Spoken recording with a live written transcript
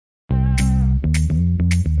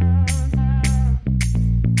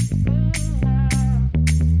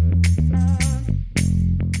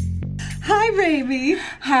Raimi.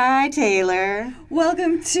 Hi, Taylor.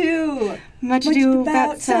 Welcome to Much Ado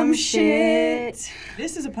About Some Shit.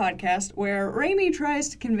 This is a podcast where Raimi tries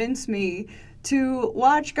to convince me to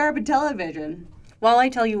watch garbage television. While I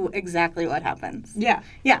tell you exactly what happens. Yeah.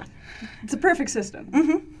 Yeah. It's a perfect system.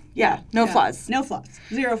 Mm-hmm. Yeah. No flaws. No flaws.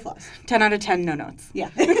 0 flaws. 10 out of 10, no notes.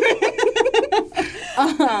 Yeah.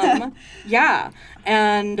 Yeah.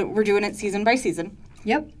 And we're doing it season by season.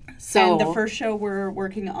 Yep. So, and the first show we're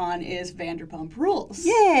working on is Vanderpump Rules.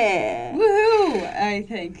 Yeah. Woohoo, I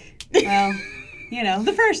think. Well, you know,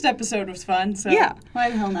 the first episode was fun, so yeah.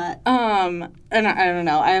 Why the hell not? And I don't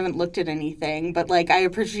know, I haven't looked at anything, but, like, I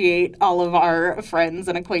appreciate all of our friends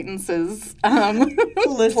and acquaintances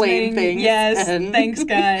playing things. Yes, and thanks,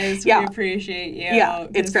 guys. Yeah. We appreciate you. Yeah,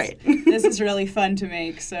 it's great. This is really fun to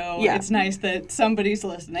make, so it's nice that somebody's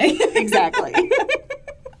listening. Exactly.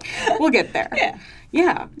 We'll get there. Yeah.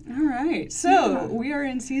 Yeah. All right. So, we are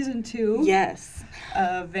in season 2. Yes.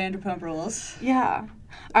 Of Vanderpump Rules. Yeah.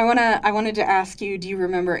 I wanted to ask you, do you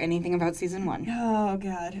remember anything about season 1? Oh,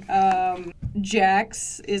 God.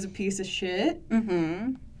 Jax is a piece of shit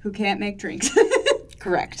who can't make drinks.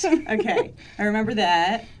 Correct. Okay. I remember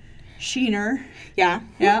that. Sheener. Yeah.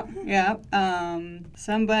 Yep.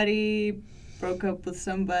 Somebody broke up with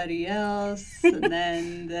somebody else, and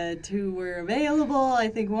then the 2 were available. I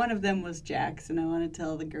think one of them was Jax, and I want to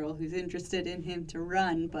tell the girl who's interested in him to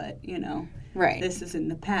run, but, you know, this is in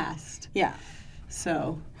the past. Yeah.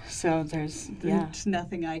 So there's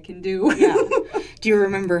nothing I can do. Yeah. Do you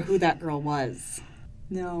remember who that girl was?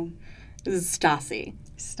 No. It was Stassi.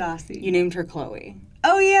 You named her Chloe.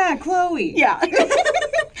 Oh, yeah, Chloe. Yeah.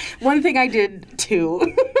 One thing I did,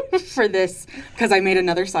 too, for this, because I made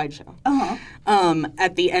another slideshow.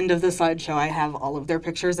 At the end of the slideshow, I have all of their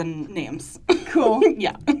pictures and names. Cool.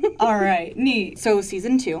 Yeah. All right. Neat. So,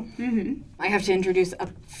 season 2, I have to introduce a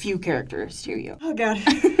few characters to you. Oh, God.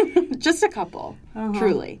 Just a couple,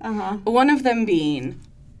 truly. One of them being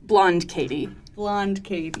Blonde Katie. Blonde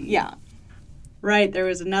Katie. Yeah. Right, there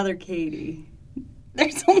was another Katie.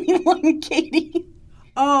 There's only one Katie.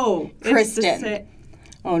 Oh, Kristen.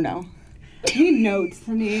 Oh, no. I need notes.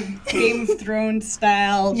 I need Game of Thrones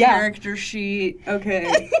style character sheet.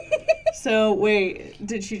 Okay. So, wait,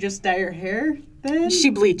 did she just dye her hair then? She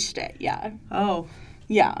bleached it, yeah. Oh.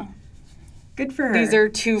 Yeah. Good for her. These are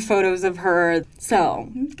 2 photos of her. So,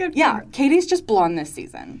 good for her. Katie's just blonde this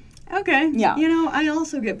season. Okay. Yeah. You know, I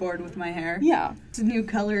also get bored with my hair. Yeah. It's a new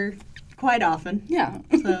color quite often. Yeah.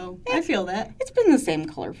 So, I feel that. It's been the same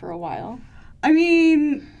color for a while. I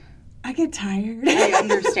mean, I get tired.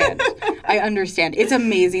 I understand. It's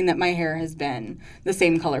amazing that my hair has been the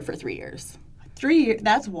same color for 3 years. 3 years?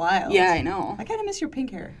 That's wild. Yeah, I know. I kind of miss your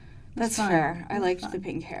pink hair. That's fair. I liked the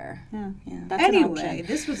pink hair. Yeah. That's anyway,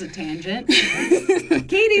 this was a tangent.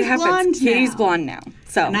 Katie's blonde now. Katie's blonde now.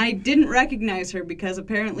 So. And I didn't recognize her because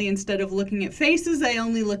apparently instead of looking at faces, I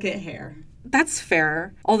only look at hair. That's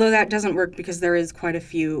fair. Although that doesn't work because there is quite a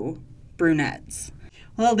few brunettes.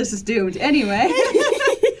 Well, this is doomed. Anyway.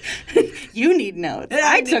 You need notes.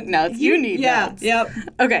 I took notes. You need notes. Yep.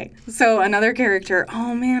 Okay, so another character.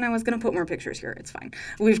 Oh, man, I was going to put more pictures here. It's fine.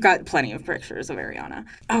 We've got plenty of pictures of Ariana.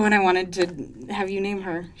 Oh, and I wanted to have you name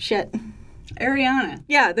her. Shit. Ariana.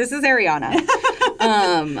 Yeah, this is Ariana.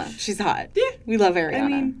 She's hot. Yeah. We love Ariana. I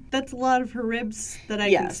mean, that's a lot of her ribs that I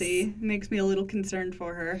can see. Makes me a little concerned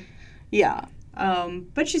for her. Yeah.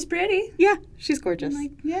 But she's pretty. Yeah, she's gorgeous.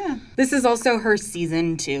 Yeah. This is also her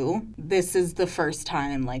season 2. This is the first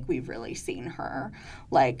time, we've really seen her.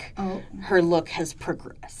 Her look has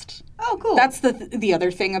progressed. Oh, cool. That's the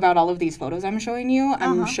other thing about all of these photos I'm showing you.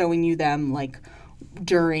 I'm showing you them,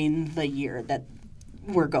 during the year that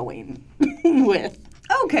we're going with.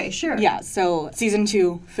 Okay, sure. Yeah, so season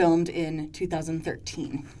 2 filmed in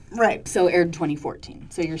 2013. Right. So aired 2014.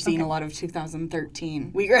 So you're seeing a lot of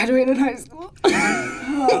 2013. We graduated high school.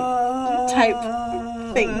 Type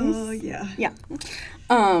things. Yeah.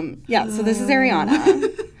 Yeah, so this is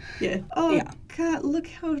Ariana. Yeah. Oh, yeah. God, look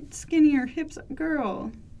how skinny her hips are.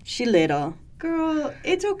 Girl. She little. Girl,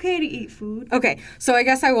 it's okay to eat food. Okay, so I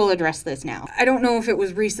guess I will address this now. I don't know if it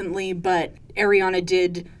was recently, but Ariana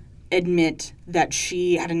did admit that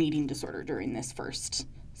she had an eating disorder during this first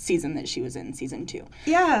season that she was in, season 2.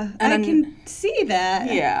 Yeah, I can see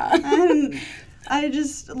that. Yeah. And I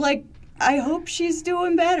just, I hope she's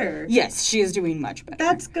doing better. Yes, she is doing much better.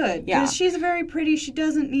 That's good. Yeah. Because she's very pretty. She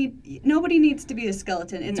doesn't need, nobody needs to be a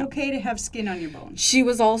skeleton. It's okay to have skin on your bones. She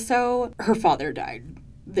was also, her father died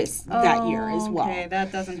that year as well. Okay,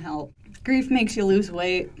 that doesn't help. Grief makes you lose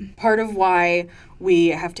weight. Part of why we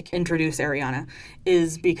have to introduce Ariana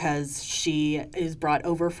is because she is brought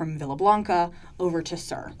over from Villa Blanca over to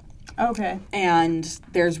Sur. Okay. And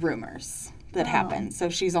there's rumors that happen. So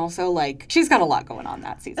she's also like, she's got a lot going on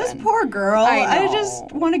that season. This poor girl. I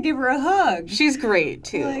just want to give her a hug. She's great,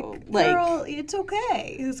 too. Like, girl, it's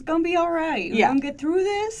okay. It's going to be all right. We're going to get through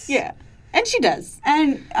this. Yeah. And she does.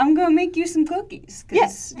 And I'm going to make you some cookies.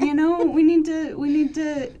 Because, you know, we need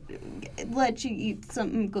to let you eat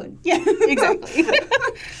something good. Yeah, exactly.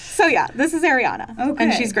 So, yeah, this is Ariana. Okay.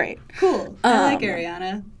 And she's great. Cool. I like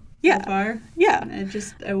Ariana. Yeah. So far. Yeah.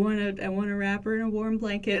 I want to wrap her in a warm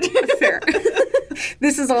blanket. Fair.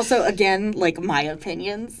 This is also, again, like my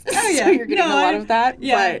opinions. Oh, yeah. So you're getting a lot of that.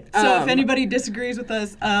 Yeah. But, so if anybody disagrees with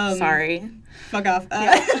us, sorry. Fuck off.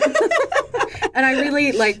 Yeah. And I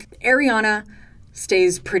really, like, Ariana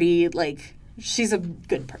stays pretty, like, she's a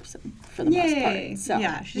good person for the most part. So,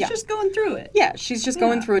 yeah, she's just going through it. Yeah, she's just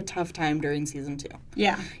going through a tough time during season 2.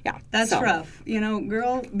 Yeah. Yeah. That's rough. You know,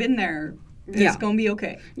 girl, been there. It's going to be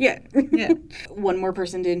okay. Yeah. Yeah. One more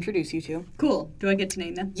person to introduce you to. Cool. Do I get to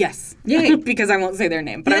name them? Yes. Yay. Because I won't say their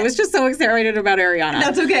name. But I was just so excited about Ariana.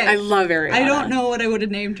 That's okay. I love Ariana. I don't know what I would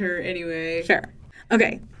have named her anyway. Fair.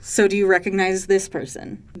 Okay. So do you recognize this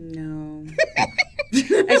person? No.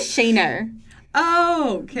 A Shayner.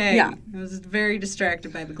 Oh, okay. Yeah. I was very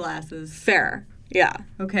distracted by the glasses. Fair. Yeah.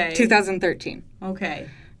 Okay. 2013. Okay.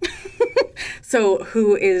 So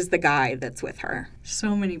who is the guy that's with her?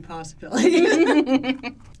 So many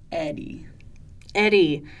possibilities. Eddie.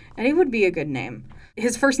 Eddie. Eddie would be a good name.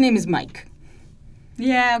 His first name is Mike.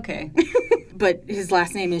 Yeah, okay. But his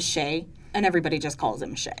last name is Shay, and everybody just calls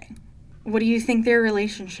him Shay. What do you think their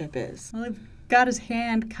relationship is? Well, he's got his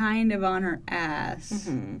hand kind of on her ass.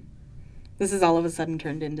 Mm-hmm. This is all of a sudden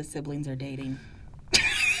turned into siblings are dating.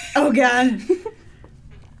 Oh, God.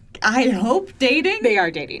 I hope dating? They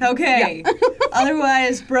are dating. Okay. Yeah.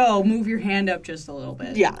 Otherwise, bro, move your hand up just a little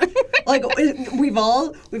bit. Yeah. Like, we've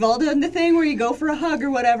all done the thing where you go for a hug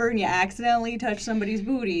or whatever and you accidentally touch somebody's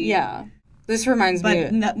booty. Yeah. This reminds me.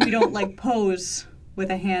 But we don't, like, pose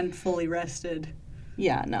with a hand fully rested.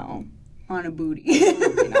 Yeah, no. On a booty.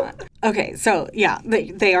 Probably not. Okay, so, yeah,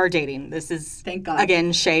 they are dating. This is, thank God.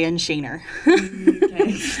 Again, Shay and Shayner.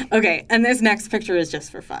 Okay. Okay, and this next picture is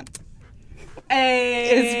just for fun. Hey,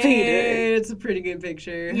 it's Peter. It's a pretty good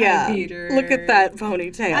picture. Yeah. Hi, Peter. Look at that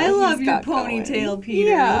ponytail. I love your ponytail, going. Peter.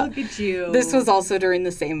 Yeah. Look at you. This was also during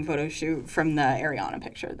the same photo shoot from the Ariana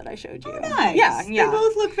picture that I showed you. Oh, nice. Yeah. They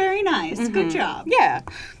both look very nice. Mm-hmm. Good job. Yeah.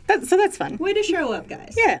 So that's fun. Way to show up,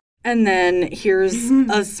 guys. Yeah. And then here's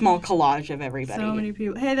a small collage of everybody. So many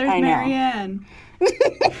people. Hey, there's Marianne.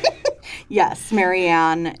 Yes,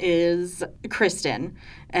 Marianne is Kristen,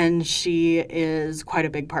 and she is quite a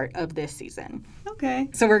big part of this season. Okay.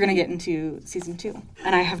 So we're going to get into season 2,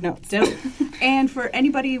 and I have notes. Dope. And for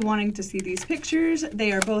anybody wanting to see these pictures,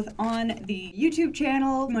 they are both on the YouTube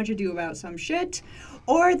channel, Much Ado About Some Shit,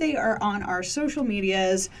 or they are on our social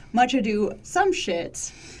medias, Much Ado Some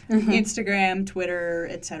Shit, Instagram, Twitter,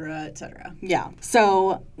 etc., etc. Yeah.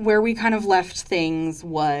 So where we kind of left things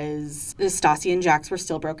was Stassi and Jax were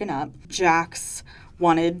still broken up. Jax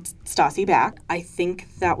wanted Stassi back. I think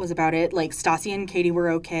that was about it. Like, Stassi and Katie were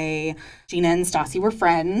okay. Gina and Stassi were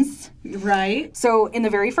friends. Right. So in the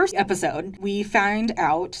very first episode, we found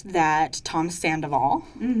out that Tom Sandoval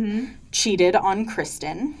cheated on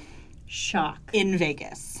Kristen. Shock. In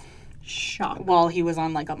Vegas. Shock. While he was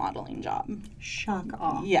on, like, a modeling job. Shock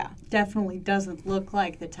off. Yeah. Definitely doesn't look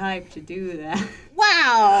like the type to do that.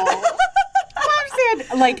 Wow. Tom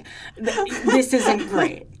Sandoval. Like, this isn't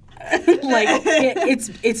great. Like,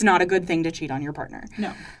 it's not a good thing to cheat on your partner.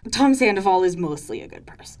 No. Tom Sandoval is mostly a good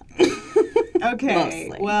person. Okay.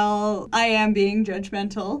 Mostly. Well, I am being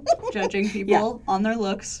judgmental, judging people on their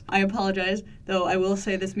looks. I apologize, though I will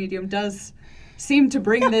say this medium does seem to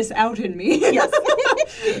bring this out in me.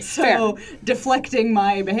 Yes. So, deflecting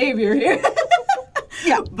my behavior here.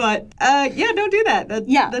 Yeah. But, don't do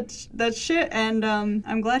that. That's shit, and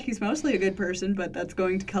I'm glad he's mostly a good person, but that's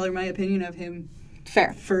going to color my opinion of him.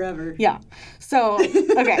 Fair. Forever. Yeah. So,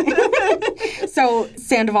 okay. So,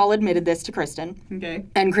 Sandoval admitted this to Kristen. Okay.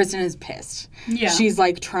 And Kristen is pissed. Yeah. She's,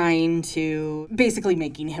 like, trying to, basically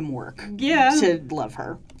making him work. Yeah. To love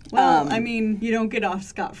her. Well, I mean, you don't get off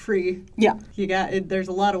scot-free. Yeah. There's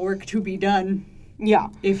a lot of work to be done. Yeah.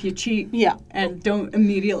 If you cheat. Yeah. And don't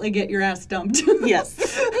immediately get your ass dumped.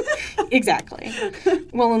 Yes. Exactly.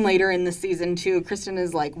 Well, and later in the season, too, Kristen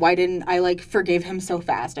is like, why didn't I, like, forgave him so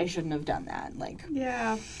fast? I shouldn't have done that. Like.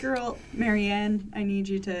 Yeah. Girl, Marianne, I need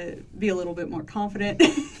you to be a little bit more confident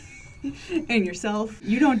in yourself.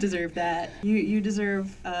 You don't deserve that. You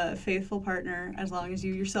deserve a faithful partner as long as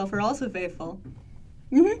you yourself are also faithful.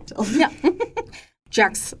 Mm-hmm. So. Yeah.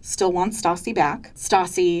 Jax still wants Stassi back.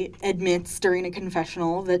 Stassi admits during a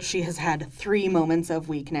confessional that she has had 3 moments of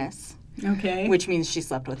weakness. Okay. Which means she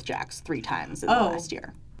slept with Jax 3 times in the last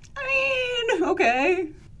year. I mean, okay.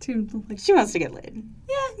 Seems like she wants to get laid.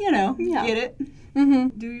 Yeah, get it.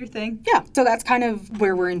 Mm-hmm. Do your thing. Yeah, so that's kind of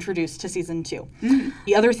where we're introduced to season 2. Mm-hmm.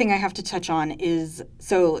 The other thing I have to touch on is,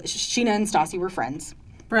 so Scheana and Stassi were friends.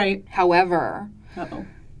 Right. However,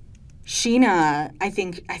 Scheana, I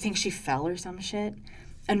think she fell or some shit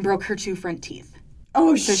and broke her 2 front teeth.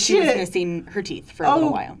 Oh, so shit. So she was missing her teeth for a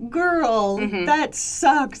little while. Oh, girl. Mm-hmm. That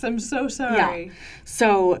sucks. I'm so sorry. Yeah.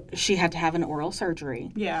 So she had to have an oral surgery.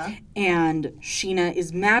 Yeah. And Scheana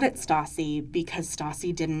is mad at Stassi because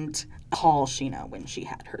Stassi didn't call Scheana when she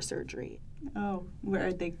had her surgery. Oh,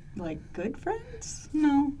 were they, like, good friends?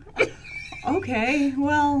 No. Okay,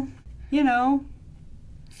 well,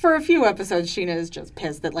 For a few episodes, Scheana is just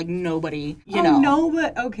pissed that, like, nobody, no,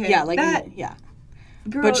 but, okay. Yeah, like, yeah.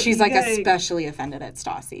 Girl, but she's, like, especially offended at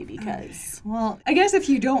Stassi because... Well, I guess if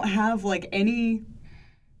you don't have, like, any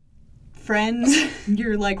friends,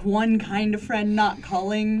 you're, like, one kind of friend not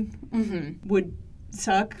calling would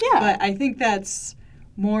suck. Yeah. But I think that's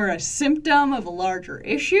more a symptom of a larger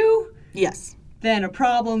issue. Yes. Than a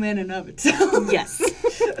problem in and of itself. Yes.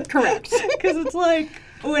 Correct. Because it's like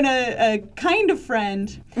when a kind of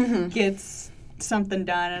friend gets something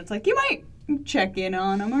done, and it's like you might check in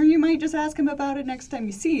on him, or you might just ask him about it next time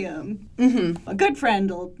you see him. Mm-hmm. A good friend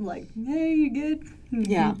will like, hey, you good?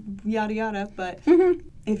 Yeah. Yada yada. But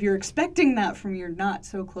if you're expecting that from your not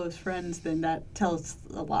so close friends, then that tells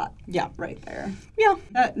a lot. Yeah. Right there. Yeah.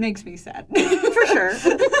 That makes me sad. For sure.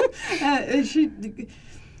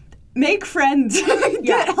 Make friends.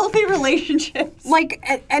 Get healthy relationships. Like,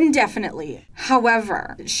 and definitely.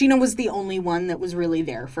 However, Scheana was the only one that was really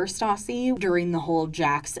there for Stassi during the whole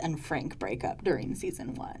Jax and Frank breakup during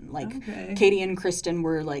season 1. Like, Katie and Kristen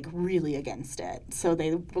were, like, really against it. So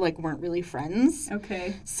they, like, weren't really friends.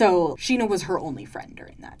 Okay. So Scheana was her only friend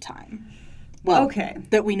during that time. Well,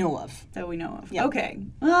 that we know of. Yeah. Okay.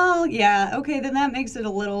 Well, yeah. Okay, then that makes it a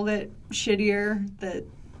little bit shittier that...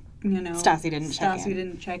 Stassi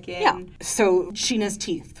didn't check in. Yeah. So Sheena's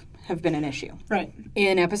teeth have been an issue. Right.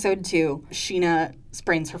 In episode 2, Scheana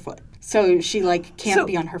sprains her foot. So she, like, can't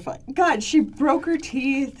be on her foot. God, she broke her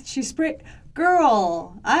teeth. She sprained...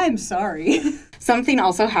 Girl, I'm sorry. Something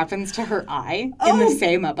also happens to her eye in the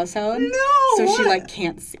same episode. No! So she, like,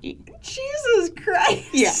 can't see. Jesus Christ.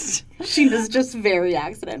 Yes. Sheena's just very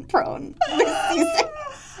accident prone this season.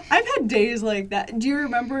 I've had days like that. Do you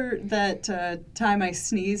remember that time I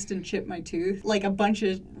sneezed and chipped my tooth? Like, a bunch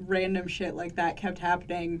of random shit like that kept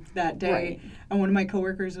happening that day. Right. And one of my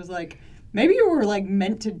coworkers was like, maybe you were, like,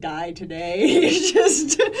 meant to die today. It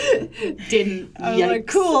just didn't. I was like,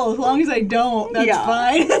 cool, as long as I don't, that's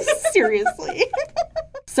fine. Seriously.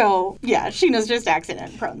 So, yeah, Sheena's just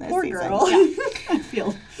accident prone this season. Poor girl. Yeah. I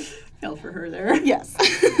feel for her there. Yes.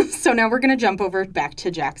 So now we're going to jump over back to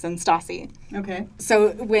Jax and Stassi. Okay. So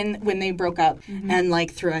when they broke up and,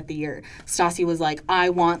 like, throughout the year, Stassi was like, I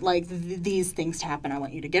want, like, these things to happen. I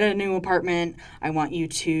want you to get a new apartment. I want you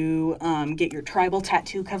to get your tribal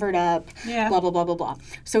tattoo covered up. Yeah. Blah, blah, blah, blah, blah.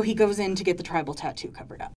 So he goes in to get the tribal tattoo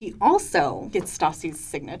covered up. He also gets Stassi's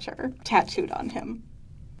signature tattooed on him.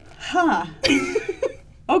 Huh.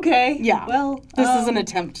 Okay. Yeah. Well, this is an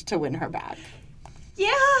attempt to win her back. Yeah,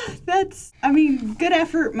 good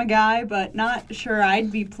effort, my guy, but not sure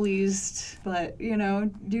I'd be pleased. But,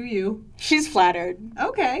 do you. She's flattered.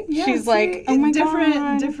 Okay, yeah. She's like, oh my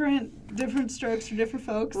God. Different strokes for different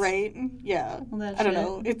folks. Right, yeah. Well, I don't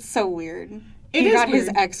know. It's so weird. He got his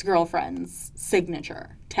ex-girlfriend's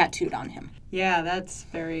signature tattooed on him. Yeah, that's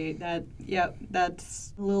a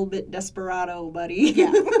little bit desperado, buddy.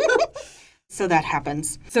 Yeah. So that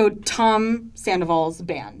happens. So Tom Sandoval's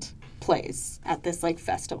band plays at this, like,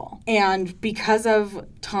 festival. And because of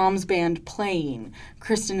Tom's band playing,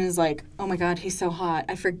 Kristen is like, oh my God, he's so hot.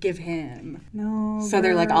 I forgive him. No, so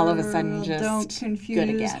they're, like, all of a sudden just don't confuse good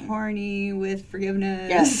again. Horny with forgiveness.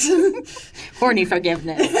 Yes. Horny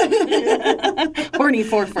forgiveness. Horny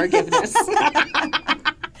for forgiveness.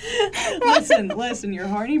 Listen, your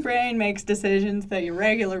horny brain makes decisions that your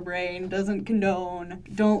regular brain doesn't condone.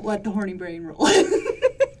 Don't let the horny brain rule.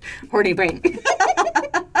 Horny brain.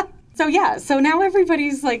 So now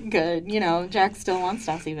everybody's, like, good. Jack still wants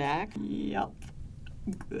Stassi back. Yep.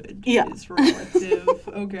 good Yeah. is relative.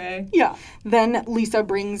 Okay. Yeah. Then Lisa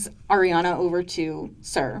brings Ariana over to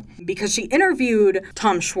Sir because she interviewed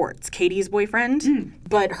Tom Schwartz, Katie's boyfriend,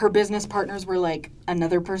 but her business partners were like,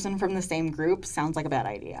 another person from the same group sounds like a bad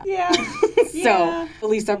idea. Yeah. So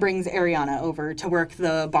Lisa brings Ariana over to work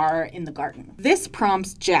the bar in the garden. This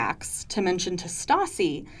prompts Jax to mention to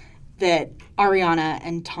Stassi that Ariana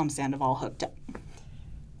and Tom Sandoval hooked up.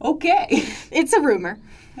 Okay. It's a rumor.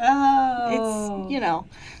 Oh.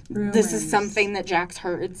 It's, this is something that Jax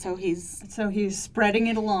heard, so he's spreading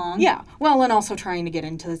it along. Yeah. Well, and also trying to get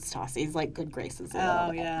into Stassi's, like, good graces a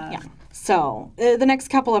little bit. Yeah. Yeah. So, the next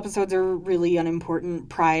couple episodes are really unimportant.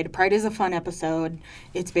 Pride is a fun episode.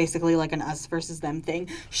 It's basically like an us versus them thing.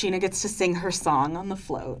 Sheena gets to sing her song on the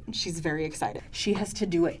float. She's very excited. She has to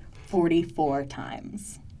do it 44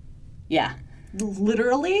 times. Yeah.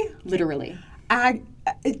 Literally? Literally.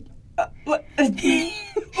 What?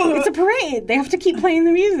 It's a parade. They have to keep playing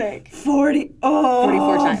the music.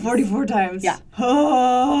 44 times. 44 times. Yeah.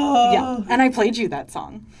 Oh. Yeah. And I played you that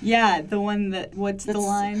song. Yeah, the one that, what's the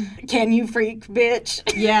line? Can you freak, bitch?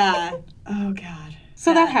 Yeah. Oh, God.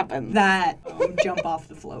 So that happens. Jump off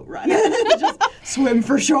the float, run. Just swim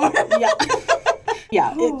for shore. Yeah.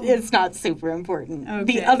 Yeah, it's not super important. Okay.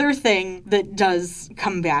 The other thing that does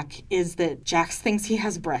come back is that Jax thinks he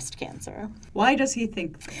has breast cancer. Why does he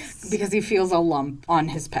think this? Because he feels a lump on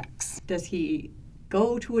his pecs. Does he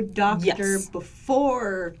go to a doctor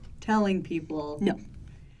before telling people? No.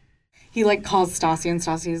 He, calls Stassi, and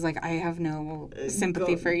Stassi is like, I have no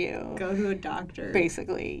sympathy for you. Go to a doctor.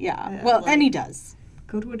 Basically, yeah. And he does.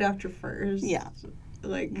 Go to a doctor first. Yeah.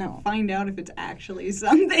 No. Find out if it's actually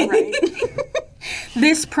something. Right.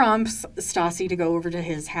 This prompts Stassi to go over to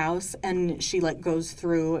his house, and she goes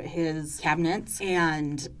through his cabinets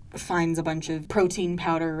and finds a bunch of protein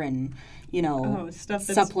powder and, stuff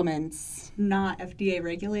that's supplements. Not FDA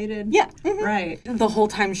regulated? Yeah. Mm-hmm. Right. The whole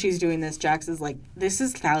time she's doing this, Jax is like, this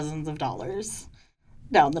is thousands of dollars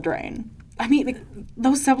down the drain. I mean,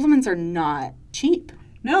 those supplements are not cheap.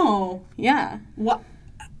 No. Yeah. What?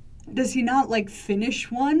 Does he not, finish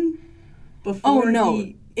one before Oh,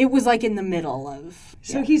 no. It was, in the middle of...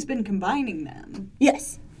 So he's been combining them?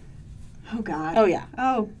 Yes. Oh, God. Oh, yeah.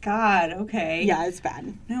 Oh, God. Okay. Yeah, it's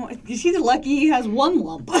bad. No, he's lucky he has one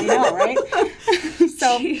lump. I know, right?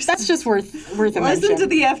 So that's just worth a mention. Listen to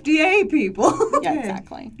the FDA, people. Okay. Yeah,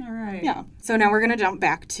 exactly. All right. Yeah. So now we're going to jump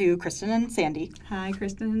back to Kristen and Sandy. Hi,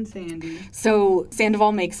 Kristen and Sandy. So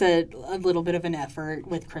Sandoval makes a little bit of an effort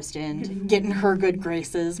with Kristen, getting her good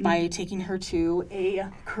graces by taking her to a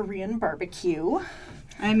Korean barbecue.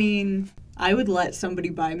 I mean, I would let somebody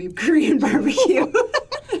buy me Korean barbecue.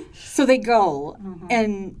 So they go,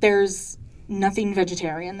 and there's nothing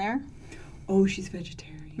vegetarian there. Oh, she's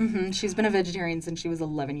vegetarian. Mm-hmm. She's been a vegetarian since she was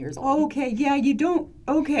 11 years old. Okay, yeah, you don't...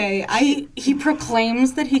 Okay, He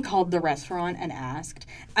proclaims that he called the restaurant and asked.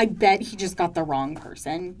 I bet he just got the wrong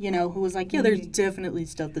person, who was like, yeah, there's definitely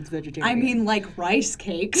stuff that's vegetarian. I mean, rice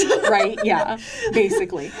cakes. Right, yeah,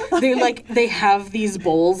 basically. They have these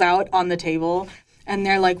bowls out on the table, and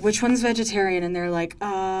they're like, which one's vegetarian? And they're like,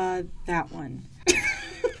 that one.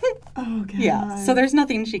 Oh, God. Yeah, so there's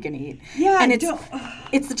nothing she can eat. Yeah, and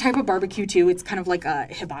it's the type of barbecue, too. It's kind of like a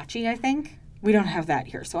hibachi, I think. We don't have that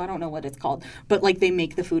here, so I don't know what it's called. But, they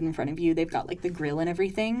make the food in front of you. They've got, the grill and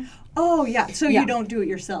everything. Oh, yeah. So you don't do it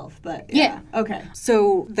yourself, but... Yeah. Okay.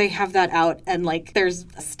 So they have that out, and, there's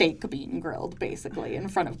a steak being grilled, basically, in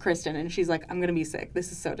front of Kristen. And she's like, I'm going to be sick.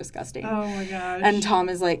 This is so disgusting. Oh, my gosh. And Tom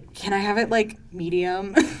is like, can I have it,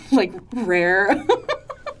 medium? Rare?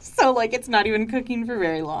 So, it's not even cooking for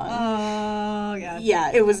very long. Oh, God.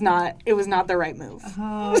 Yeah, it was not the right move.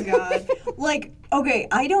 Oh, God. Okay,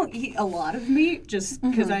 I don't eat a lot of meat just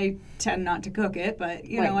because I tend not to cook it, but,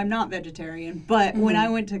 I'm not vegetarian. But when I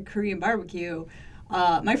went to Korean barbecue,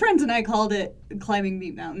 my friends and I called it climbing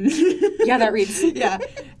meat mountain. Yeah, that reads. Yeah.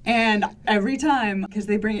 And every time, because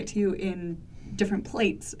they bring it to you in different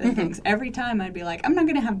plates and things, every time I'd be like, I'm not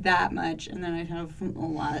going to have that much, and then I'd have a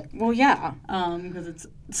lot. Well, yeah. Because it's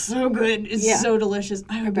so good. It's so delicious.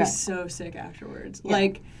 I would be so sick afterwards. Yeah.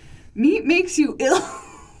 Meat makes you ill.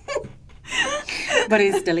 But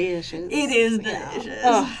it's delicious. It is delicious.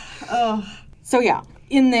 Yeah. Oh. So, yeah.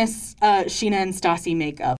 In this, Sheena and Stassi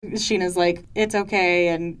make up. Sheena's like, it's okay,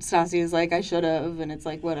 and Stassi is like, I should have, and it's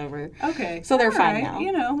like, whatever. Okay. So they're fine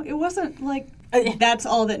now. It wasn't that's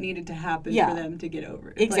all that needed to happen for them to get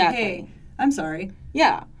over it. It's exactly. Hey, I'm sorry.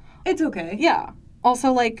 Yeah. It's okay. Yeah.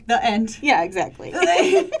 Also, the end. Yeah, exactly.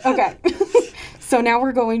 Okay. So now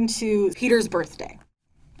we're going to Peter's birthday.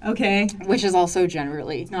 Okay. which is also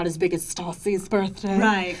generally not as big as Stassi's birthday.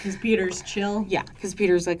 Right, because Peter's chill. Yeah, because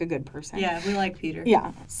Peter's like a good person. Yeah, we like Peter.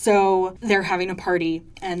 Yeah. So they're having a party,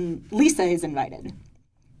 and Lisa is invited.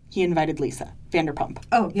 He invited Lisa, Vanderpump.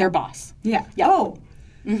 Oh, yeah. Their boss. Yeah. Yeah. Oh.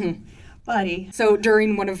 Mm-hmm. Buddy. So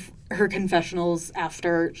during one of her confessionals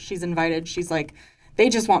after she's invited, she's like, they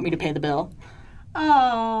just want me to pay the bill.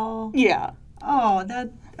 Oh. Yeah.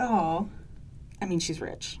 Oh. I mean, she's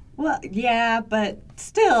rich. Well, yeah, but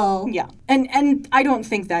still. Yeah. And I don't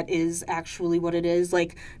think that is actually what it is.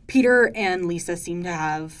 Like, Peter and Lisa seem to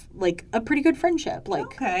have, like, a pretty good friendship. Like,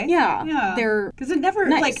 Okay. Yeah. Yeah. They're Because it never,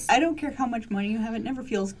 nice. like, I don't care how much money you have, it never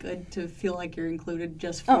feels good to feel like you're included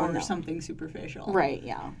just for no. something superficial. Right,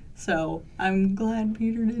 yeah. So I'm glad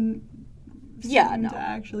Peter didn't seem to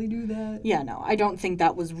actually do that. Yeah, no, I don't think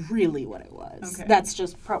that was really what it was. Okay. That's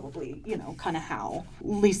just probably, kind of how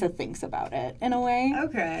Lisa thinks about it in a way.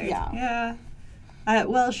 Okay. Yeah. Yeah.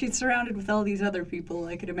 Well, she's surrounded with all these other people,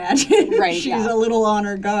 I could imagine. Right, She's yeah. a little on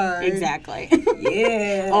her guard. Exactly.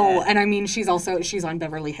 Yeah. Oh, and I mean, she's on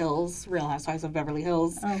Beverly Hills, Real Housewives of Beverly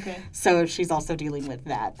Hills. Okay. So she's also dealing with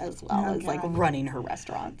that as well as, like, God. running her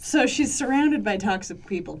restaurants. So she's surrounded by toxic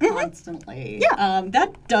people constantly. Yeah.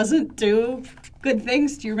 That doesn't do good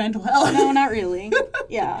things to your mental health. No, not really.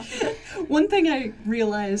 Yeah. One thing I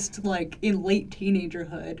realized, like, in late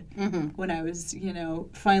teenagerhood, when I was,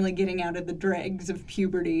 finally getting out of the dregs of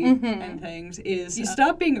puberty and things, is you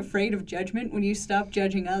stop being afraid of judgment when you stop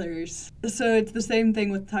judging others. So it's the same thing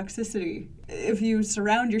with toxicity. If you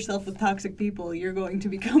surround yourself with toxic people, you're going to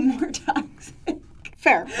become more toxic.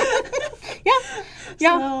 Fair. Yeah.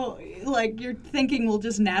 Yeah. So, like, your thinking will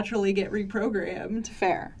just naturally get reprogrammed.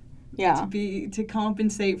 Fair. Yeah. To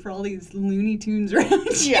compensate for all these Looney Tunes around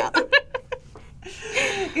you. Yeah.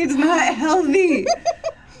 It's not healthy.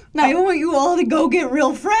 No. I want you all to go get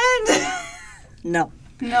real friends. No.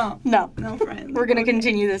 No. No. No friends. We're going to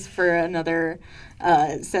continue this for another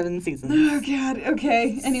 7 seasons. Oh, God.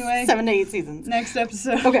 Okay. Anyway. 7 to 8 seasons. Next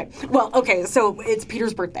episode. Okay. Well, okay. So it's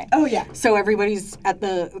Peter's birthday. Oh, yeah. So everybody's at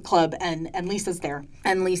the club and Lisa's there.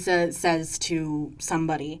 And Lisa says to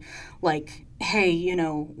somebody, like, hey,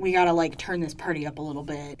 we gotta, like, turn this party up a little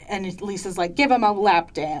bit. And Lisa's like, give him a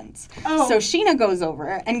lap dance. Oh. So Sheena goes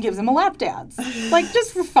over and gives him a lap dance. Like,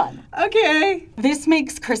 just for fun. Okay. This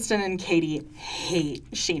makes Kristen and Katie hate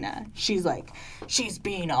Sheena. She's like, she's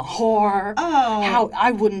being a whore. Oh. How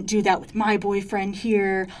I wouldn't do that with my boyfriend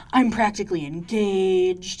here. I'm practically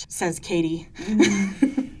engaged, says Katie.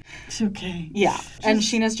 It's okay. Yeah. And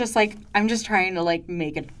Sheena's just like, I'm just trying to, like,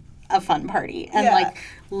 make it a fun party. And, Yeah. like,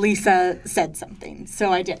 Lisa said something,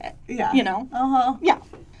 so I did it. Yeah. Yeah.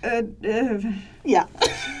 Yeah.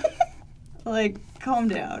 Like, calm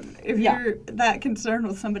down. If Yeah. you're that concerned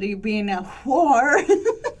with somebody being a whore,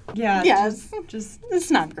 yeah. Yes. Just It's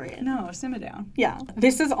not great. no, simmer down. Yeah.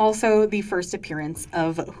 This is also the first appearance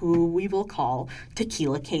of who we will call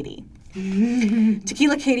Tequila Katie.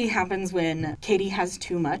 Tequila Katie happens when Katie has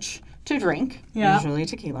too much to drink, Yeah. usually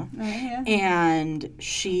tequila, Yeah. and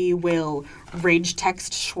she will rage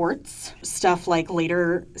text Schwartz. Stuff like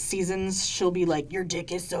later seasons, she'll be like, your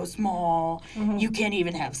dick is so small, you can't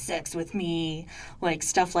even have sex with me, like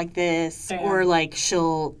stuff like this. Damn. Or like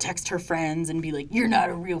she'll text her friends and be like, you're not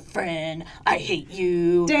a real friend, I hate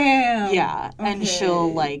you. Damn. Yeah, and Okay.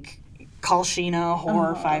 she'll like call Sheena a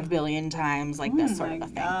whore 5 billion times, like this sort Oh of my a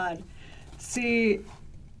thing. God. See,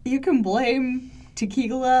 you can blame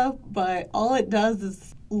tequila, but all it does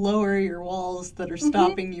is lower your walls that are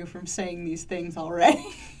stopping you from saying these things already.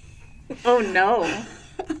 Oh no.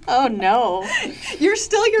 Oh no. You're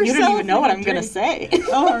still yourself. You don't even know when what you I'm going to drink. say.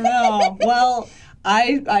 Oh no. Well,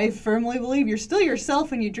 I firmly believe you're still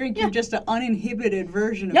yourself when you drink. You're just an uninhibited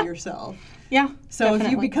version of Yep. yourself. Yeah. So if you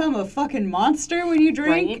definitely. become a fucking monster when you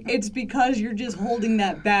drink, Right. it's because you're just holding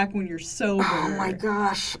that back when you're sober. Oh my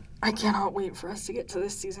gosh. I cannot wait for us to get to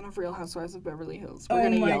this season of Real Housewives of Beverly Hills. We're Oh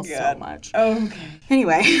going to my yell so God. much. Okay.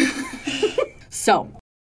 Anyway. So,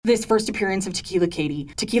 this first appearance of Tequila Katie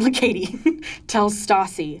tells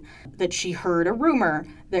Stassi that she heard a rumor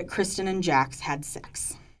that Kristen and Jax had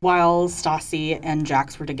sex while Stassi and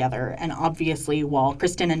Jax were together, and obviously while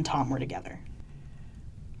Kristen and Tom were together.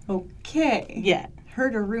 Okay. Yeah.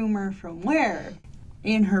 Heard a rumor from where?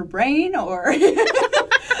 In her brain or?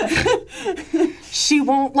 She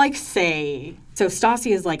won't, like, say. So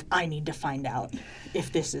Stassi is like, I need to find out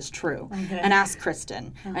if this is true. Okay. And ask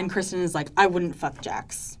Kristen. And Kristen is like, I wouldn't fuck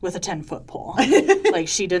Jax with a 10-foot pole. Like,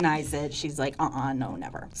 she denies it. She's like, no,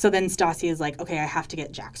 never. So then Stassi is like, okay, I have to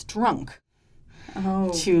get Jax drunk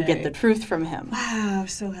to get the truth from him. Wow,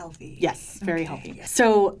 so healthy. Yes, very healthy.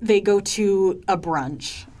 So they go to a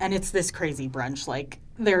brunch, and it's this crazy brunch. Like,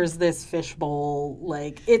 there's this fishbowl,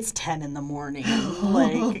 like, it's 10 in the morning,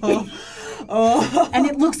 like, and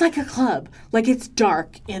it looks like a club. Like, it's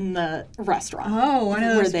dark in the restaurant. Oh, one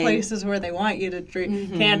of those places where they want you to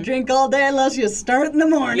drink. Can't drink all day unless you start in the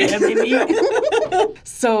morning. Yeah, baby.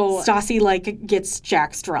 So Stassi, like, gets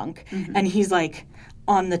Jax drunk, and he's, like,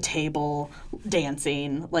 on the table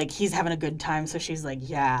dancing. Like, he's having a good time, so she's like,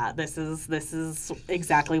 yeah, this is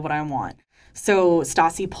exactly what I want. So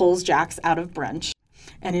Stassi pulls Jax out of brunch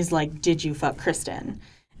and is like, did you fuck Kristen?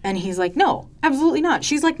 And he's like, no, absolutely not.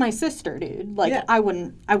 She's like my sister, dude. Like, I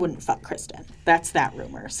wouldn't fuck Kristen. That's that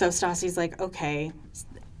rumor. So Stassi's like, okay,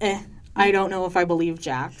 I don't know if I believe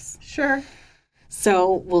Jax. Sure.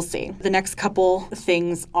 So we'll see. The next couple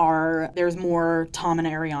things are, there's more Tom and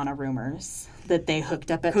Ariana rumors that they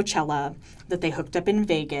hooked up at Coachella, that they hooked up in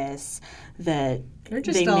Vegas, that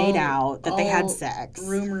they made out, that they had sex.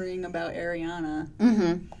 Rumoring about Ariana.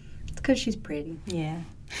 It's because she's pretty. Yeah.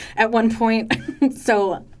 At one point,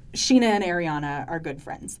 so Sheena and Ariana are good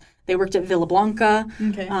friends. They worked at Villa Blanca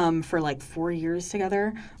for like 4 years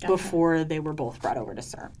together before they were both brought over to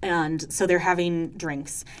SUR. And so they're having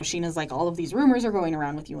drinks. Sheena's like, all of these rumors are going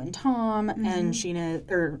around with you and Tom. And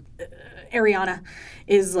Ariana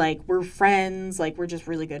is like, we're friends. Like, we're just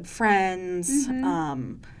really good friends.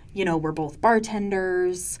 You know, we're both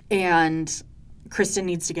bartenders. And Kristen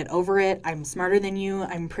needs to get over it. I'm smarter than you,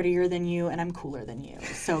 I'm prettier than you, and I'm cooler than you.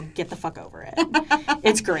 So get the fuck over it.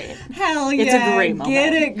 It's great. Hell yeah. It's a great moment.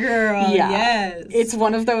 Get it, girl. Yeah. Yes. It's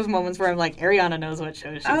one of those moments where I'm like, Ariana knows what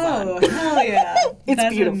show she's on. Oh, hell yeah. It's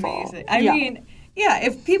That's beautiful. Amazing. I mean, yeah,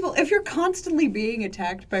 if you're constantly being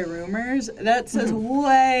attacked by rumors, that says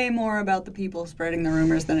way more about the people spreading the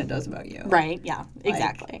rumors than it does about you. Right, yeah,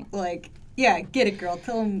 exactly. Yeah, get it, girl.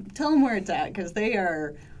 Tell them where it's at, because they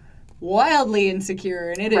are wildly insecure,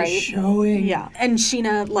 and it is showing. Yeah. And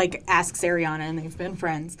Sheena, like, asks Ariana, and they've been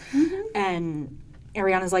friends, and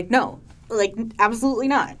Ariana's like, no, like, absolutely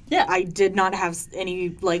not. Yeah. I did not have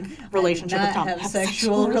any, like, relationship with Tom. Have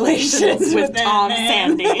sexual relations with Tom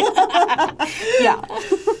man. Sandy. Yeah.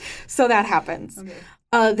 So that happens.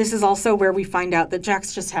 Okay. This is also where we find out that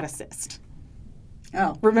Jax just had a cyst.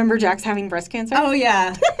 Oh. Remember Jax having breast cancer? Oh,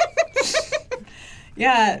 yeah.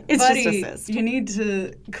 Yeah, it's buddy, just a cyst. You need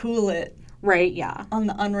to cool it. Right, yeah. On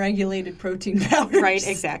the unregulated protein powders. Right,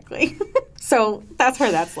 exactly. So that's where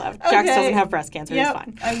that's left. Okay. Jax doesn't have breast cancer. He's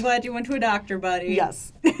fine. I'm glad you went to a doctor, buddy.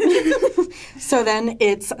 Yes. So then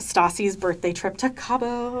it's Stassi's birthday trip to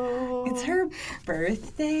Cabo. It's her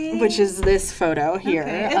birthday. Which is this photo here.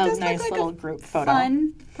 Okay. A nice like little group photo.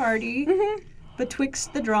 Fun party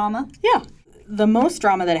betwixt the drama. Yeah. The most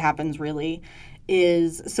drama that happens really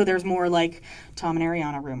is, so there's more like Tom and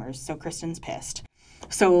Ariana rumors. So Kristen's pissed.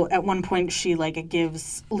 So at one point she like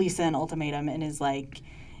gives Lisa an ultimatum and is like,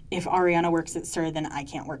 if Ariana works at SUR, then I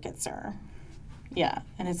can't work at SUR. Yeah.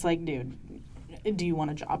 And it's like, dude, do you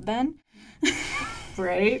want a job then?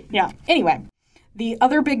 Right? Yeah. Anyway, the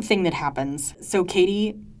other big thing that happens, so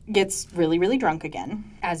Katie gets really, really drunk again,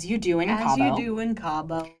 as you do in Cabo. As you do in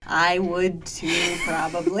Cabo. I would too,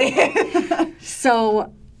 probably.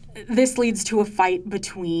 So this leads to a fight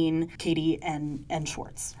between Katie and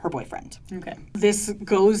Schwartz, her boyfriend. Okay. This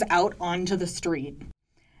goes out onto the street,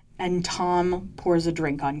 and Tom pours a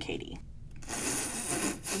drink on Katie.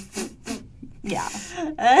 Yeah.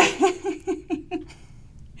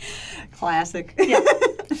 Classic. Yeah.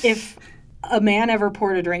 If a man ever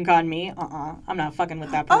poured a drink on me, I'm not fucking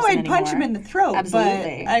with that person anymore. Oh, I'd punch him in the throat.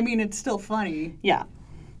 Absolutely. But, I mean, it's still funny. Yeah.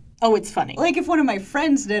 Oh, it's funny. Like, if one of my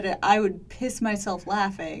friends did it, I would piss myself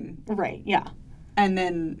laughing. Right, yeah. And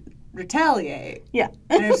then retaliate. Yeah.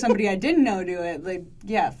 And if somebody I didn't know do it, like,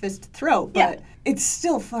 fist to throat. But it's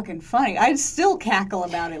still fucking funny. I'd still cackle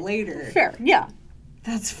about it later. Fair, yeah.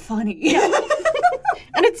 That's funny. Yeah.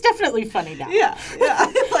 And it's definitely funny now. Yeah.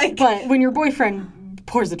 Like, but when your boyfriend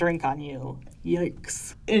pours a drink on you,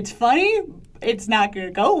 yikes. It's funny. It's not going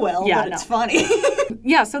to go well, but it's funny.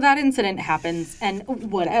 Yeah, so that incident happens, and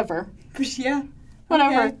whatever. Yeah.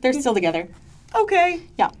 Whatever. Okay. They're still together. Okay.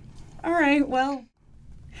 Yeah. All right, well.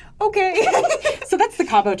 Okay. So that's the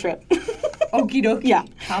Cabo trip. Okie dokie. Yeah.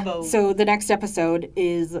 Cabo. So the next episode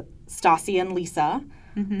is Stassi and Lisa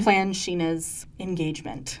plan Sheena's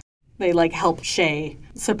engagement. They, like, help Shay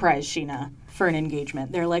surprise Sheena for an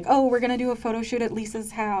engagement. They're like, oh, we're going to do a photo shoot at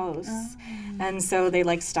Lisa's house. Oh. And so they,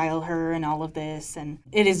 like, style her and all of this. And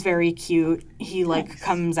it is very cute. He, like,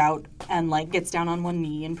 comes out and, like, gets down on one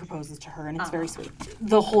knee and proposes to her. And it's very sweet.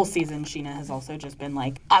 The whole season, Sheena has also just been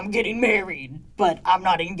like, I'm getting married, but I'm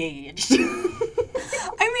not engaged.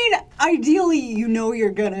 I mean, ideally, you know you're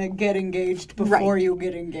gonna get engaged before Right. you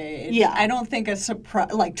get engaged. Yeah. I don't think a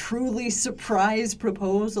truly surprise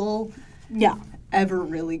proposal Yeah. ever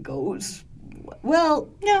really goes well.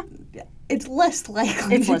 Yeah. It's less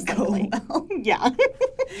likely It's to less go likely. well. Yeah.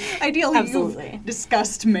 Ideally, Absolutely. you've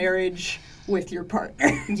discussed marriage with your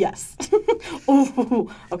partner. Yes. Oh,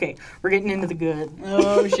 okay. We're getting into the good.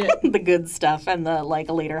 Oh, shit. The good stuff and the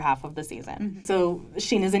later half of the season. So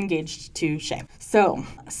Sheena's engaged to Shay. So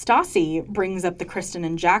Stassi brings up the Kristen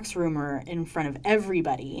and Jax rumor in front of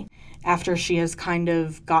everybody after she has kind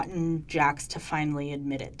of gotten Jax to finally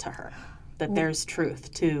admit it to her that there's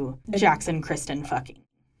truth to Jax and Kristen fucking.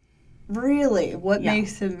 Really? What Yeah.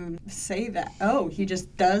 makes him say that? Oh, he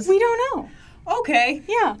just does? We don't know. Okay.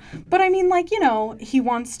 Yeah. But I mean, he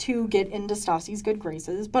wants to get into Stassi's good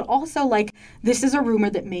graces, but also, this is a rumor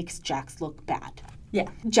that makes Jax look bad. Yeah.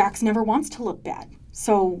 Jax never wants to look bad.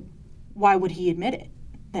 So why would he admit it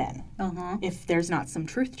then Uh-huh. if there's not some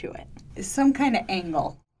truth to it? Some kind of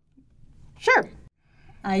angle. Sure.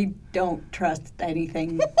 I don't trust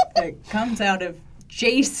anything that comes out of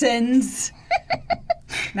Jason's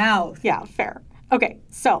mouth. Yeah, fair. Okay,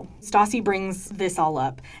 so Stassi brings this all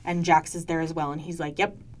up, and Jax is there as well, and he's like,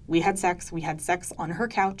 yep, we had sex. We had sex on her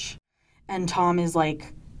couch. And Tom is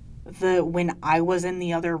like, when I was in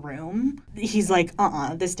the other room, he's like,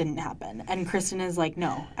 this didn't happen. And Kristen is like,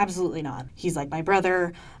 no, absolutely not. He's like, my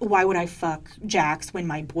brother, why would I fuck Jax when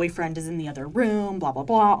my boyfriend is in the other room, blah, blah,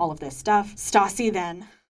 blah, all of this stuff. Stassi then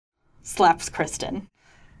slaps Kristen.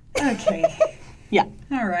 Okay. Yeah.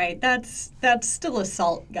 All right. That's still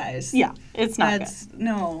assault, guys. Yeah, it's not That's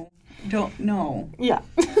no. Don't. Yeah.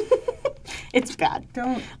 It's bad.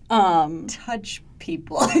 Don't touch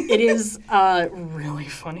people. It is really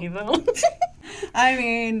funny, though. I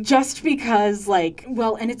mean, Just because,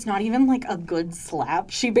 and it's not even, a good slap.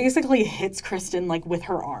 She basically hits Kristen, with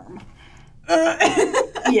her arm.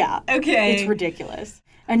 Yeah. okay. It's ridiculous.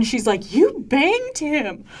 And she's like, you banged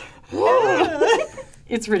him.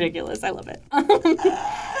 It's ridiculous. I love it.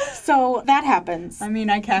 So that happens. I mean,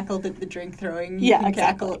 I cackled at the drink throwing. You Yeah, can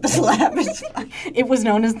exactly. cackle at the slap. It's fine. It was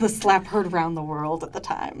known as the slap heard around the world at the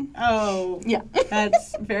time. Oh. Yeah.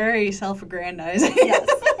 That's very self-aggrandizing. Yes.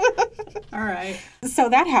 All right. So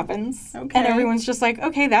that happens. Okay. And everyone's just like,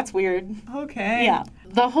 okay, that's weird. Okay. Yeah.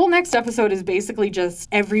 The whole next episode is basically just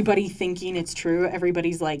everybody thinking it's true.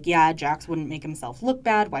 Everybody's like, yeah, Jax wouldn't make himself look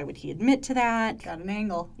bad. Why would he admit to that? Got an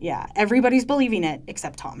angle. Yeah. Everybody's believing it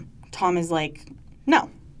except Tom. Tom is like, no.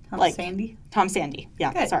 Sandy? Tom Sandy.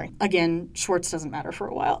 Yeah, Good. sorry. Again, Schwartz doesn't matter for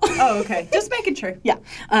a while. Oh, okay. Just making sure. Yeah.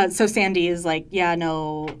 So Sandy is like, yeah,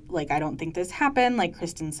 no, I don't think this happened.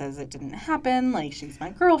 Kristen says it didn't happen. She's my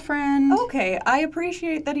girlfriend. Okay. I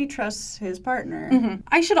appreciate that he trusts his partner. Mm-hmm.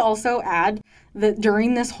 I should also add that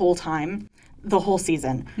during this whole time, the whole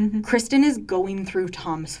season, Kristen is going through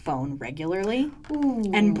Tom's phone regularly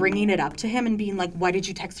and bringing it up to him and being like, why did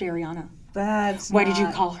you text Ariana? Why did you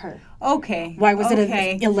call her? Okay. Why was it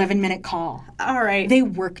an 11-minute call? All right. They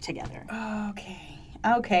work together.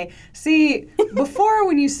 Okay. See, before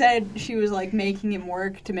when you said she was making him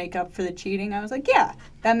work to make up for the cheating, I was like, yeah,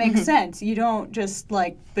 that makes sense. You don't just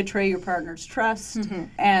betray your partner's trust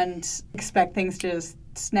and expect things to just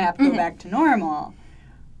go back to normal.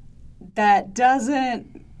 That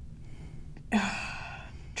doesn't.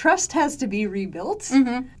 Trust has to be rebuilt.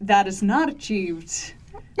 That is not achieved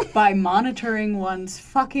by monitoring one's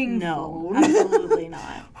fucking phone. Absolutely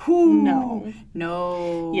not.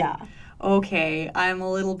 No. Yeah. Okay, I'm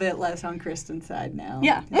a little bit less on Kristen's side now.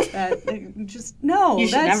 Yeah. No. You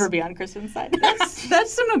should never be on Kristen's side.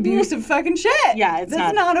 That's some abusive fucking shit. Yeah,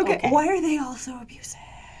 that's not okay. Why are they all so abusive?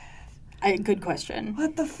 Good question.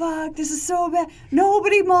 What the fuck? This is so bad.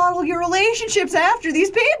 Nobody model your relationships after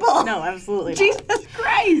these people. No, absolutely not. Jesus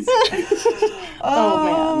Christ.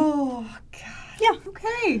 Oh, man. God. Yeah.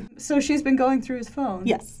 Okay. So she's been going through his phone.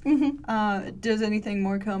 Yes. Does anything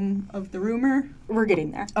more come of the rumor? We're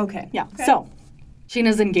getting there. Okay. Yeah. Okay. So,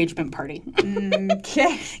 Sheena's engagement party.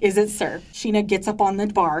 Okay. Is it, sir? Sheena gets up on the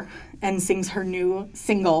bar and sings her new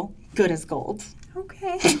single, Good as Gold.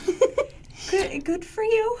 Okay. Good for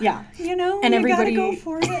you. Yeah. And everybody gotta go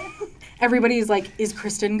for it. Everybody's like, is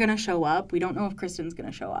Kristen going to show up? We don't know if Kristen's going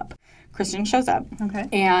to show up. Kristen shows up. Okay.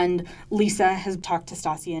 And Lisa has talked to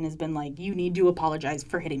Stassi and has been like, you need to apologize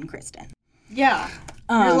for hitting Kristen. Yeah.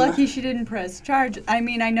 You're lucky she didn't press charge. I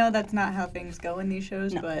mean, I know that's not how things go in these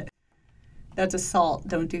shows, but that's assault.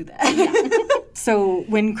 Don't do that. Yeah. So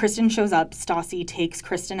when Kristen shows up, Stassi takes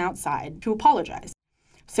Kristen outside to apologize.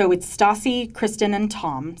 So it's Stassi, Kristen, and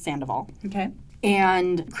Tom Sandoval. Okay.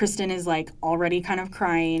 And Kristen is already kind of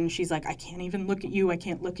crying. She's like, I can't even look at you. I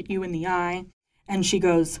can't look at you in the eye. And she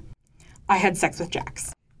goes, I had sex with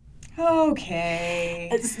Jax. Okay.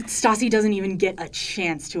 Stassi doesn't even get a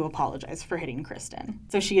chance to apologize for hitting Kristen.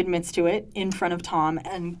 So she admits to it in front of Tom,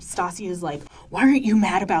 and Stassi is like, why aren't you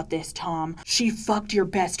mad about this, Tom? She fucked your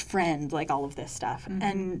best friend, like all of this stuff. Mm-hmm.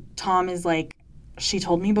 And Tom is like, she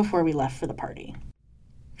told me before we left for the party.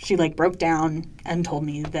 She like broke down and told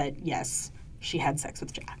me that, yes, she had sex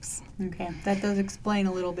with Jax. Okay, that does explain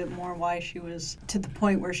a little bit more why she was to the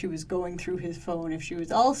point where she was going through his phone. If she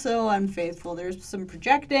was also unfaithful, there's some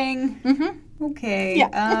projecting. Mm-hmm. Okay.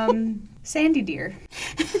 Yeah. Sandy dear.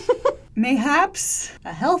 Mayhaps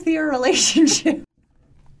a healthier relationship.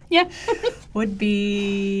 Yeah. would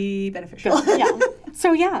be beneficial.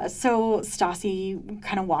 Yeah. So Stassi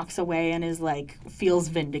kind of walks away and is like, feels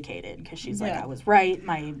vindicated because she's like, I was right.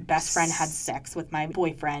 My best friend had sex with my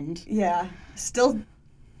boyfriend. Yeah. Still,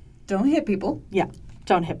 don't hit people. Yeah.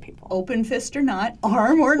 Don't hit people. Open fist or not,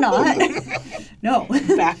 arm or not. No.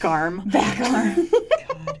 Back arm. Back arm.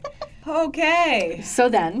 God. Okay. So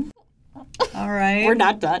then. All right. We're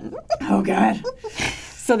not done. Oh, God.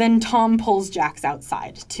 So then Tom pulls Jax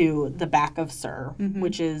outside to the back of Sir,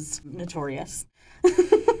 which is notorious.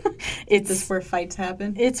 It's this where fights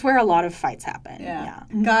happen? It's where a lot of fights happen. Yeah.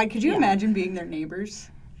 God, could you imagine being their neighbors?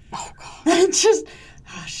 Oh, God. Just,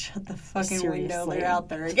 shut the fucking window. They're out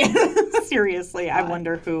there again. Seriously, God. I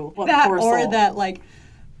wonder who. What that poor soul. Or that, like,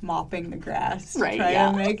 mopping the grass. Right,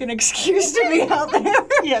 Trying to make an excuse to be out there.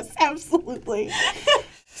 Yes, absolutely.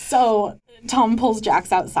 So Tom pulls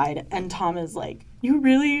Jax outside, and Tom is like, you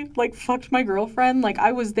really, like, fucked my girlfriend? Like,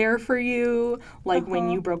 I was there for you, like,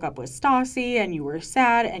 when you broke up with Stassi, and you were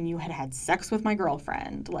sad, and you had sex with my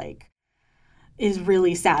girlfriend, like, is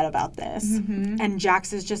really sad about this. Mm-hmm. And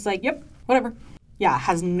Jax is just like, yep, whatever. Yeah,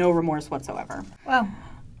 has no remorse whatsoever. Wow.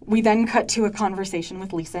 We then cut to a conversation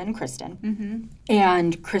with Lisa and Kristen. Mm-hmm.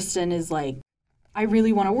 And Kristen is like, I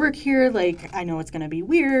really want to work here. Like, I know it's going to be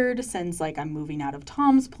weird since, like, I'm moving out of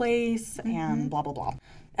Tom's place and blah, blah, blah.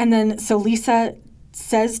 And then, so Lisa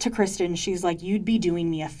says to Kristen, she's like, you'd be doing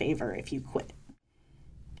me a favor if you quit.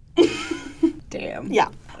 Damn. Yeah.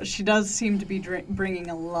 She does seem to be bringing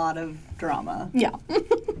a lot of drama. Yeah.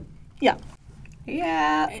 Yeah.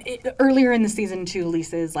 Yeah. Earlier in the season, too,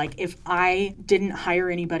 Lisa is like, if I didn't hire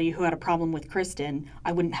anybody who had a problem with Kristen,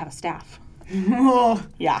 I wouldn't have a staff. Oh.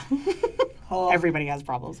 Yeah. Everybody has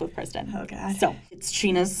problems with Kristen. Oh, God. So it's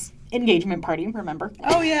Sheena's engagement party, remember?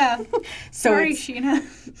 Oh, yeah. Sorry, Sheena.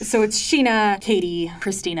 So it's Sheena, Katie,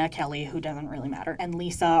 Christina, Kelly, who doesn't really matter, and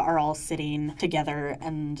Lisa are all sitting together,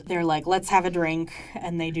 and they're like, let's have a drink,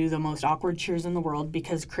 and they do the most awkward cheers in the world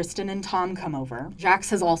because Kristen and Tom come over. Jax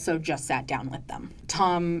has also just sat down with them.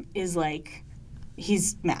 Tom is like,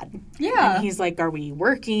 he's mad. Yeah. And he's like, are we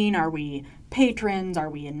working? Are we patrons? Are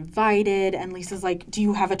we invited? And Lisa's like, do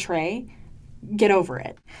you have a tray? Get over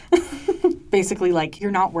it. Basically, like,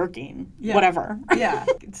 you're not working. Yeah. Whatever. Yeah.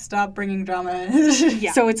 Stop bringing drama.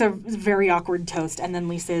 Yeah. So it's a very awkward toast. And then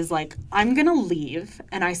Lisa is like, I'm going to leave.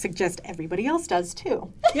 And I suggest everybody else does,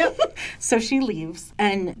 too. Yep. So she leaves.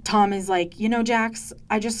 And Tom is like, you know, Jax,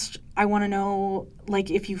 I want to know,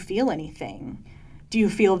 like, if you feel anything. Do you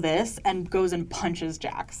feel this? And goes and punches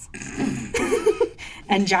Jax.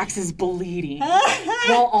 And Jax is bleeding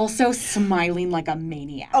while also smiling like a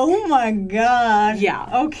maniac. Oh, my God.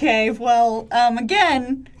 Yeah. Okay, well,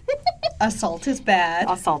 again, assault is bad.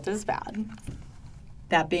 Assault is bad.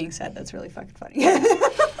 That being said, that's really fucking funny.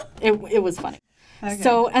 It was funny. Okay.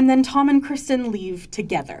 So, and then Tom and Kristen leave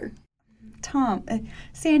together. Tom,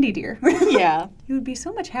 Sandy dear. Yeah. You would be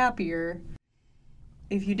so much happier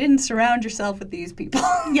if you didn't surround yourself with these people.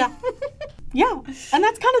 Yeah. Yeah. And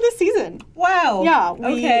that's kind of this season. Wow. Yeah.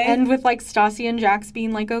 We end with, like, Stassi and Jax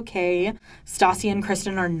being like, okay. Stassi and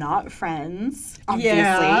Kristen are not friends, obviously.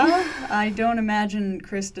 Yeah. I don't imagine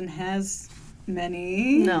Kristen has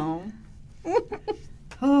many. No.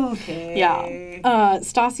 Okay. Yeah.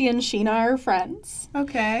 Stassi and Sheena are friends.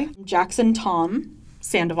 Okay. Jax and Tom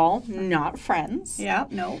Sandoval, not friends. Yeah,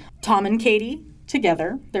 no. Tom and Katie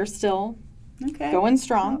together. They're still going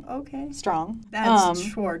strong. Oh, okay. Strong. That's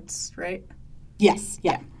Schwartz, right? Yes.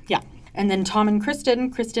 Yeah. Yeah. And then Tom and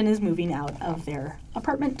Kristen is moving out of their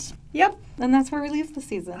apartment. Yep. And that's where we leave the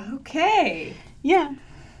season. Okay. Yeah.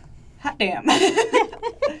 Hot damn.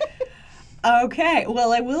 Okay.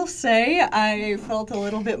 Well, I will say I felt a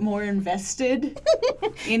little bit more invested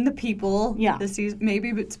in the people this season. Maybe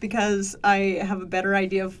it's because I have a better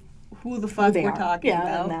idea of who the fuck we're talking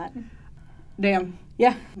about. That. Damn.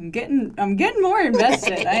 Yeah. I'm getting more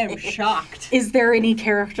invested. I am shocked. Is there any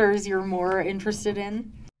characters you're more interested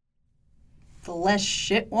in? the less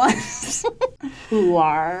shit ones. Who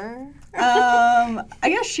are? I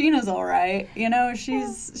guess Sheena's all right. You know,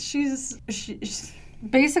 she's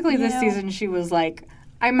basically this season she was like,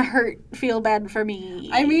 I'm hurt, feel bad for me.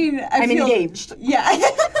 I mean, I'm engaged. Yeah.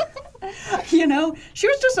 You know, she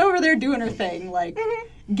was just over there doing her thing, like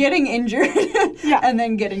getting injured and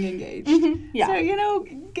then getting engaged. Yeah. So, you know,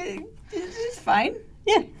 it's fine.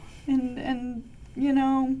 Yeah. And you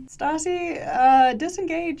know, Stassi,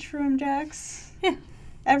 disengage from Jax. Yeah.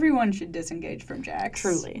 Everyone should disengage from Jax.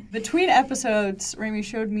 Truly. Between episodes, Rami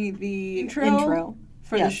showed me the intro.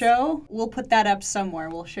 For the show. We'll put that up somewhere.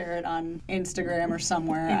 We'll share it on Instagram or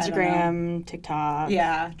somewhere. Instagram, TikTok.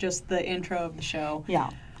 Yeah, just the intro of the show. Yeah.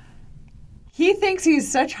 He thinks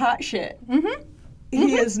he's such hot shit.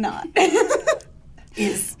 He is not.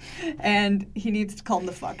 Is. And he needs to calm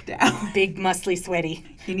the fuck down. Big, muscly, sweaty.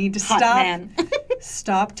 You need to hot stop. Man.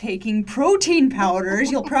 Stop taking protein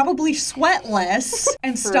powders. You'll probably sweat less.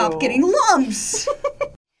 And stop getting lumps.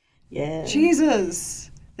 Yeah.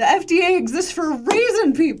 Jesus. The FDA exists for a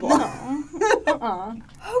reason, people. No.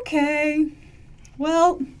 Okay.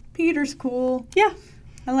 Well, Peter's cool. Yeah.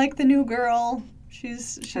 I like the new girl.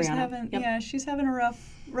 She's Ariana. having she's having a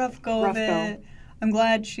rough go of it. I'm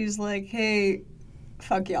glad she's like, hey,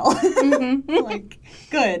 fuck y'all. Like,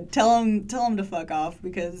 good. Tell him to fuck off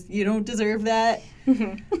because you don't deserve that.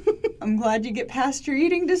 I'm glad you get past your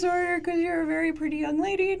eating disorder because you're a very pretty young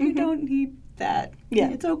lady and you don't need that. Yeah.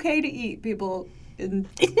 It's okay to eat, people.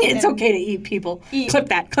 It's okay to eat, people. Eat. Clip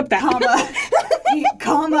that. Comma. Eat,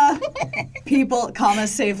 comma. People, comma,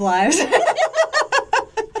 save lives.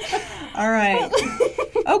 All right.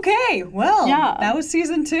 Okay, well, that was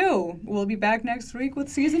season 2. We'll be back next week with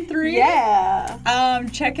season 3. Yeah.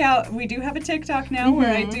 Check out, we do have a TikTok now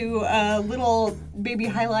where I do little baby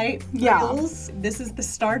highlight reels. This is the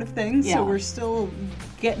start of things, so we're still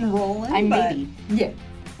getting rolling. I'm baby. Yeah.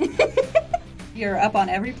 You're up on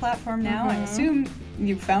every platform now. I assume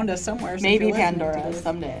you found us somewhere. Maybe Pandora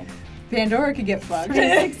someday. Pandora could get fucked. 3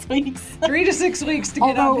 to 6 weeks. 3 to 6 weeks to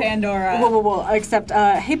get on Pandora. Whoa. Except,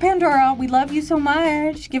 hey, Pandora, we love you so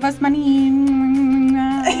much. Give us money.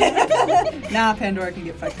 Nah, Pandora can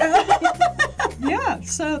get fucked. Yeah,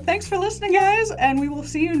 so thanks for listening, guys, and we will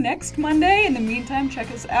see you next Monday. In the meantime, check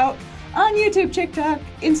us out on YouTube, TikTok,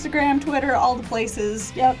 Instagram, Twitter, all the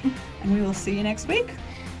places. Yep. And we will see you next week.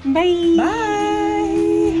 Bye. Bye.